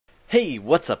Hey,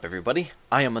 what's up everybody?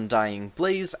 I am Undying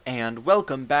Blaze, and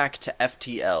welcome back to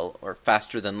FTL, or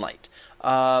Faster Than Light.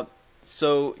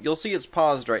 So, you'll see it's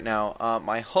paused right now.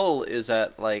 My hull is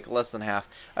at, less than half.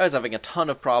 I was having a ton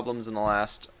of problems in the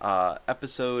last,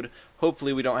 episode.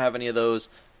 Hopefully we don't have any of those.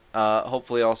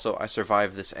 Hopefully also I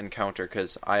survive this encounter,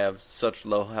 because I have such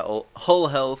low hull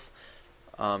health.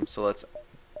 So let's...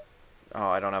 Oh,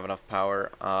 I don't have enough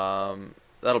power.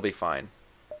 That'll be fine.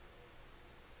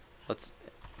 Let's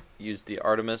use the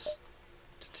Artemis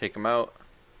to take him out,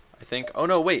 I think. Oh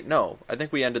no, wait, no. I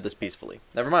think we ended this peacefully.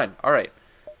 Never mind. Alright.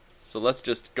 So let's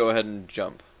just go ahead and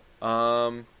jump.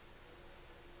 Where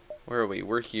are we?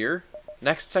 We're here.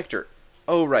 Next sector.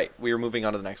 Oh, right. We are moving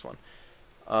on to the next one.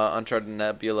 Uncharted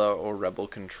Nebula or Rebel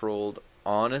Controlled.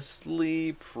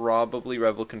 Honestly, probably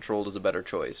Rebel Controlled is a better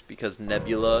choice, because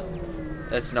Nebula,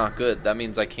 that's not good. That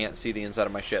means I can't see the inside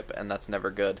of my ship, and that's never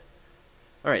good.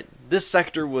 Alright, this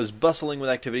sector was bustling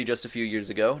with activity just a few years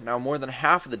ago. Now more than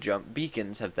half of the jump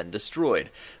beacons have been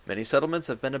destroyed. Many settlements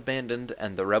have been abandoned,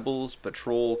 and the rebels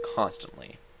patrol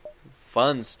constantly.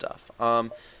 Fun stuff.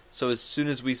 So as soon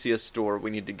as we see a store,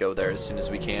 we need to go there as soon as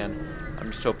we can.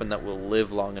 I'm just hoping that we'll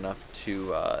live long enough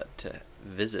to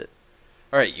visit.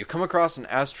 Alright, you come across an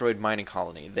asteroid mining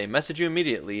colony. They message you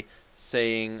immediately,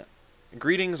 saying,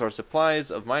 "Greetings, our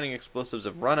supplies of mining explosives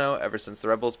have run out ever since the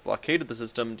rebels blockaded the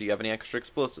system. Do you have any extra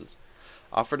explosives?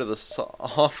 Offer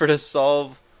to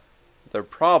solve their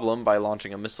problem by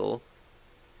launching a missile.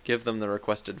 Give them the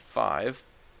requested 5.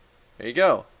 There you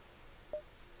go.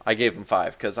 I gave them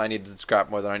 5 because I needed scrap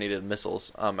more than I needed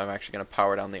missiles. I'm actually going to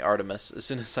power down the Artemis as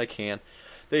soon as I can.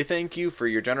 They thank you for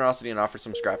your generosity and offer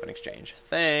some scrap in exchange.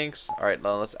 Thanks. Alright,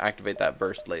 well, let's activate that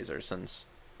burst laser since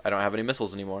I don't have any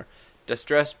missiles anymore.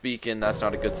 Distress beacon, that's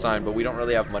not a good sign, but we don't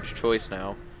really have much choice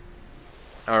now.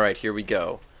 Alright, here we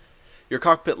go. Your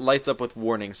cockpit lights up with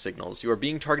warning signals. You are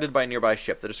being targeted by a nearby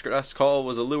ship. The distress call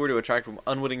was a lure to attract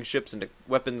unwitting ships into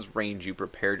weapons range. You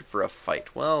prepared for a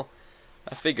fight. Well,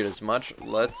 I figured as much.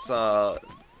 Let's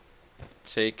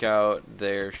take out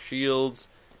their shields,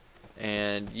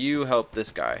 and you help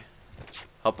this guy.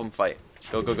 Help him fight.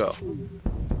 Go, go, go.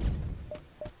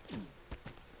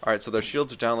 Alright, so their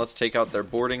shields are down. Let's take out their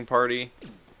boarding party.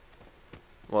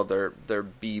 Well, their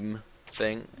beam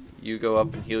thing. You go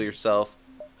up and heal yourself.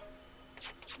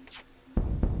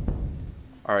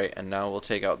 Alright, and now we'll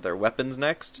take out their weapons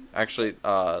next. Actually,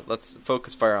 let's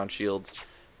focus fire on shields.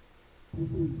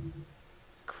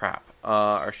 Crap.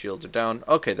 Our shields are down.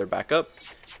 Okay, they're back up.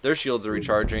 Their shields are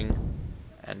recharging.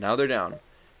 And now they're down.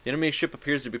 The enemy ship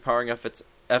appears to be powering up its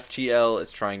FTL.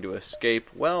 It's trying to escape.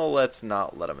 Well, let's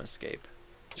not let them escape.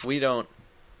 We don't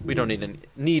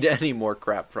need any more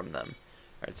crap from them.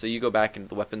 Alright, so you go back into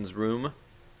the weapons room.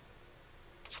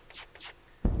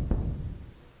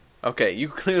 Okay, you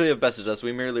clearly have bested us.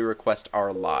 We merely request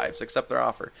our lives. Accept their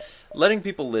offer. Letting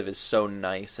people live is so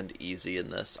nice and easy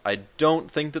in this. I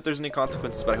don't think that there's any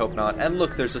consequences, but I hope not. And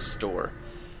look, there's a store.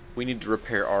 We need to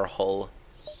repair our hull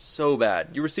so bad.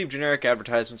 You receive generic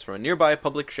advertisements from a nearby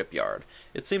public shipyard.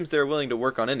 It seems they're willing to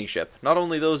work on any ship, not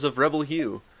only those of rebel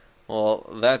hue. Well,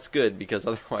 that's good, because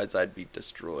otherwise I'd be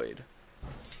destroyed.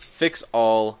 Fix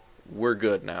all. We're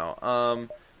good now.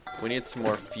 We need some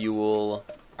more fuel.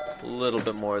 A little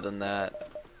bit more than that.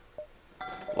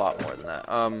 A lot more than that.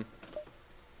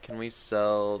 Can we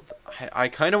sell... I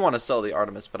kind of want to sell the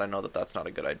Artemis, but I know that that's not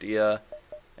a good idea.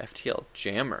 FTL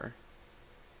jammer.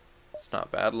 It's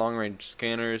not bad. Long-range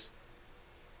scanners.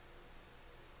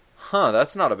 Huh,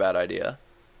 that's not a bad idea.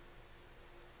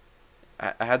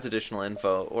 Adds additional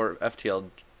info, or FTL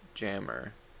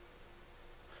jammer.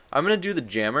 I'm going to do the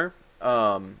jammer,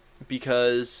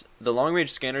 because the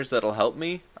long-range scanners, that'll help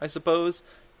me, I suppose,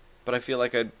 but I feel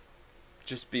like I'd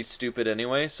just be stupid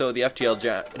anyway, so the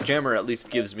FTL jammer at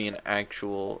least gives me an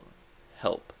actual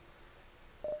help.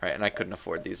 Right, and I couldn't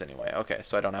afford these anyway. Okay,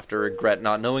 so I don't have to regret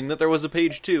not knowing that there was a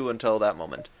page 2 until that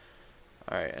moment.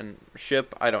 Alright, and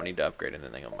ship, I don't need to upgrade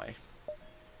anything on my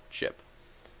ship.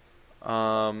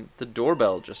 The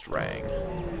doorbell just rang.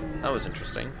 That was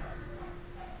interesting.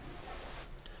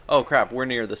 Oh crap, we're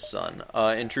near the sun.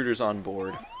 Intruders on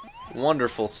board.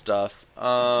 Wonderful stuff.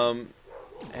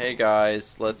 Hey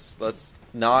guys, let's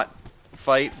not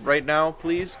fight right now,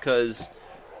 please, because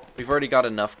we've already got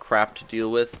enough crap to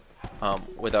deal with,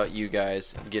 without you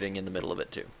guys getting in the middle of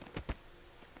it too.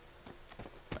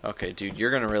 Okay, dude,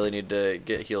 you're gonna really need to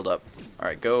get healed up.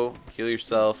 Alright, go heal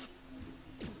yourself.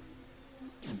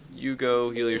 You go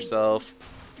heal yourself.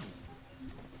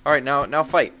 Alright, now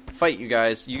fight. Fight, you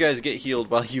guys. You guys get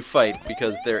healed while you fight,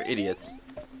 because they're idiots.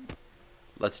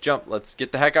 Let's jump. Let's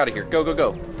get the heck out of here. Go, go,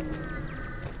 go.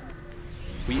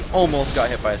 We almost got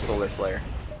hit by a solar flare.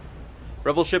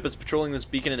 Rebel ship is patrolling this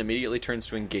beacon and immediately turns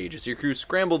to engage. As your crew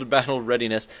scramble to battle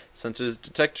readiness, sensors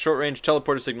detect short-range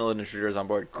teleporter signal and intruders on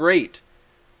board. Great!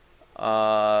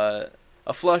 A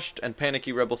flushed and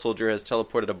panicky rebel soldier has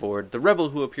teleported aboard. The rebel,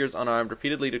 who appears unarmed,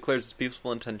 repeatedly declares his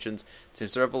peaceful intentions. It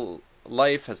seems the rebel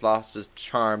life has lost its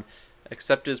charm.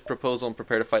 Accept his proposal and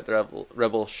prepare to fight the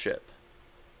rebel ship.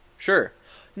 Sure.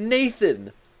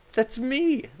 Nathan! That's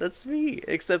me! That's me!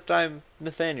 Except I'm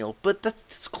Nathaniel. But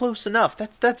that's close enough.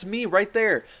 That's me right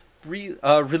there.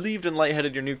 Relieved and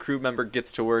lightheaded, your new crew member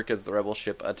gets to work as the rebel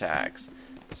ship attacks.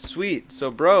 Sweet.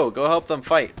 So, bro, go help them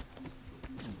fight.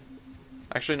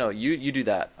 Actually, no. You do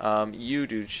that. You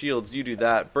do shields. You do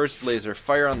that. Burst laser.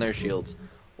 Fire on their shields.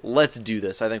 Let's do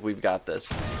this. I think we've got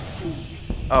this.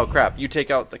 Oh, crap. You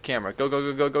take out the camera. Go,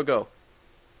 go, go, go, go, go.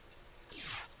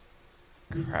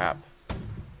 Crap.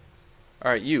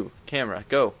 Alright, you. Camera.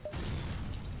 Go.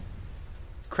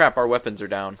 Crap, our weapons are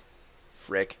down.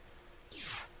 Frick.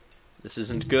 This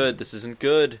isn't good. This isn't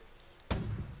good. Come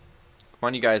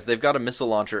on, you guys. They've got a missile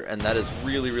launcher, and that is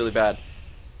really, really bad.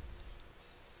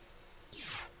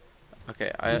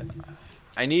 Okay,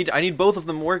 I need both of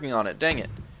them working on it. Dang it.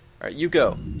 Alright, you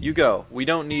go. You go. We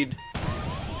don't need...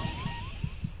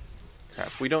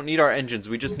 Crap, we don't need our engines.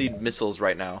 We just need missiles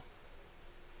right now.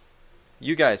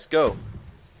 You guys, go.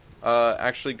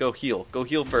 Actually, go heal. Go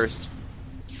heal first.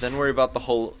 Then worry about the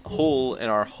hole in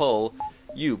our hull.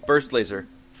 You, burst laser.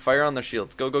 Fire on their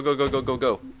shields. Go, go, go, go, go, go,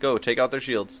 go. Go, take out their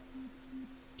shields.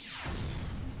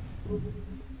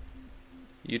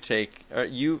 You take...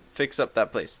 you fix up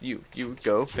that place. You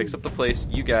go, fix up the place.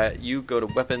 You go to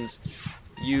weapons.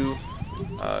 You,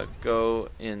 go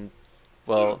in...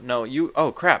 Well, no, you...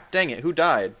 Oh, crap. Dang it. Who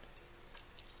died?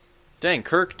 Dang,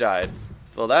 Kirk died.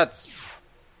 Well, that's...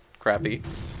 crappy.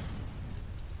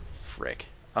 Frick.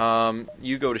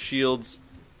 You go to shields.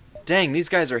 Dang, these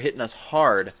guys are hitting us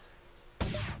hard.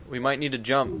 We might need to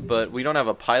jump, but we don't have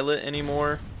a pilot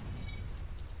anymore.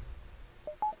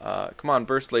 Come on,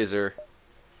 burst laser.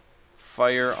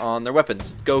 Fire on their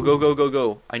weapons. Go, go, go, go,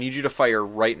 go. I need you to fire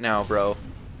right now, bro.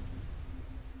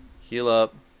 Heal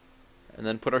up. And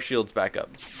then put our shields back up.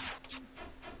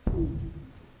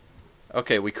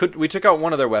 Okay, we took out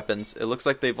one of their weapons. It looks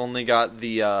like they've only got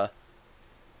the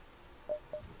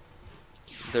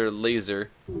their laser.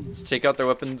 Let's take out their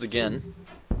weapons again.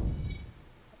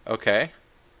 Okay.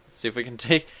 Let's see if we can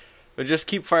take... But just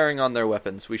keep firing on their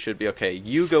weapons. We should be okay.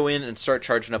 You go in and start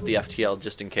charging up the FTL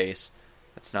just in case.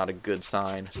 That's not a good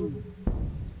sign.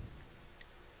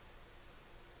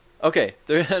 Okay,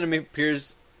 the enemy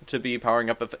appears to be powering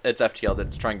up its FTL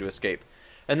that's trying to escape.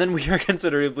 And then we are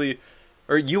considerably...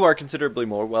 Or you are considerably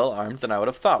more well-armed than I would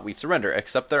have thought. We surrender.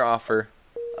 Accept their offer.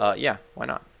 Yeah, why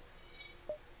not?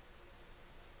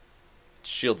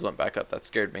 Shields went back up. That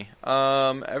scared me.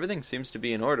 Everything seems to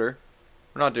be in order.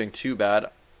 We're not doing too bad.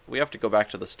 We have to go back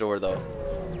to the store, though.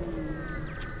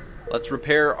 Let's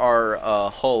repair our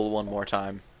hull one more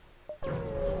time.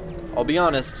 I'll be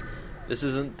honest, this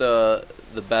isn't the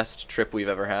best trip we've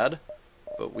ever had,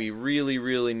 but we really,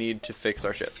 really need to fix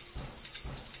our ship.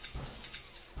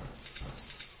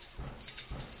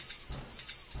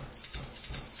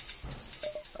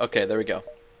 Okay, there we go.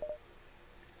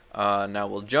 Now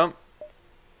we'll jump.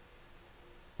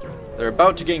 They're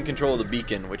about to gain control of the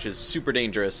beacon, which is super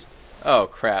dangerous. Oh,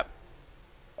 crap.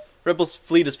 Rebel's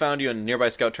fleet has found you, and a nearby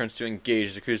scout turns to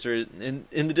engage. The cruiser in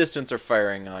the distance are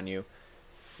firing on you.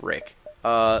 Frick.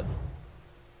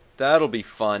 That'll be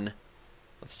fun.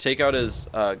 Let's take out his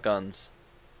guns.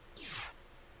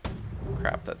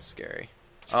 Crap, that's scary.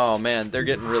 Oh, man, they're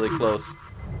getting really close.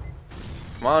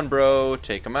 Come on, bro.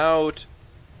 Take them out.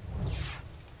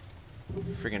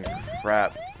 Friggin'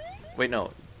 crap. Wait,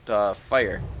 no.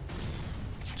 Fire.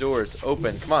 Doors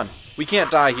open. Come on. We can't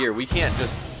die here. We can't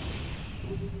just...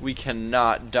 We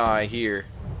cannot die here.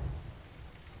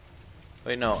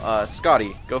 Wait, no.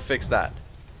 Scotty, go fix that.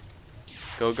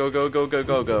 Go, go, go, go, go,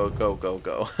 go, go, go, go,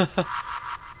 go.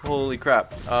 Holy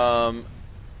crap.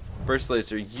 Burst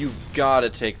laser, you've got to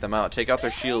take them out. Take out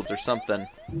their shields or something.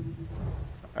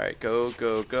 Alright, go,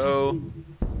 go, go.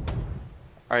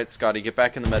 Alright, Scotty, get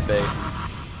back in the med bay. I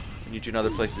need you in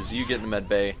other places. You get in the med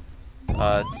bay.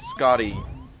 Scotty,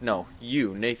 no,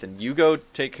 you, Nathan, you go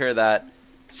take care of that.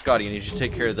 Scotty, I need you to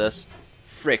take care of this.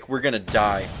 Frick, we're gonna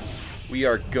die. We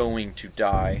are going to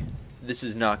die. This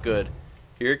is not good.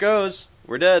 Here it goes.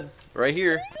 We're dead. Right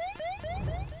here.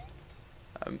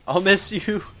 I'll miss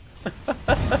you.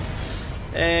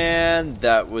 And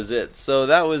that was it. So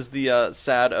that was the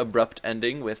sad, abrupt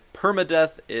ending with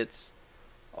permadeath. It's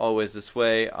always this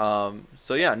way.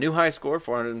 So yeah, new high score,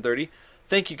 430.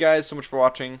 Thank you guys so much for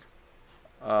watching.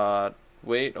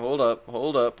 Wait, hold up,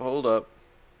 hold up, hold up.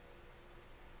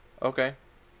 Okay.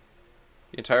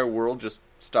 The entire world just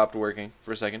stopped working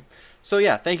for a second. So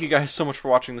yeah, thank you guys so much for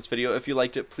watching this video. If you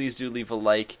liked it, please do leave a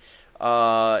like.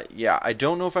 Yeah, I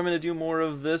don't know if I'm going to do more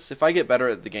of this. If I get better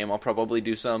at the game, I'll probably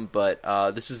do some, but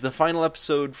this is the final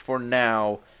episode for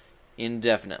now,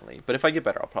 indefinitely. But if I get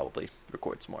better, I'll probably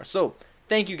record some more. So,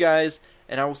 thank you guys,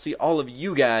 and I will see all of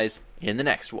you guys in the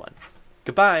next one.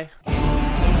 Goodbye!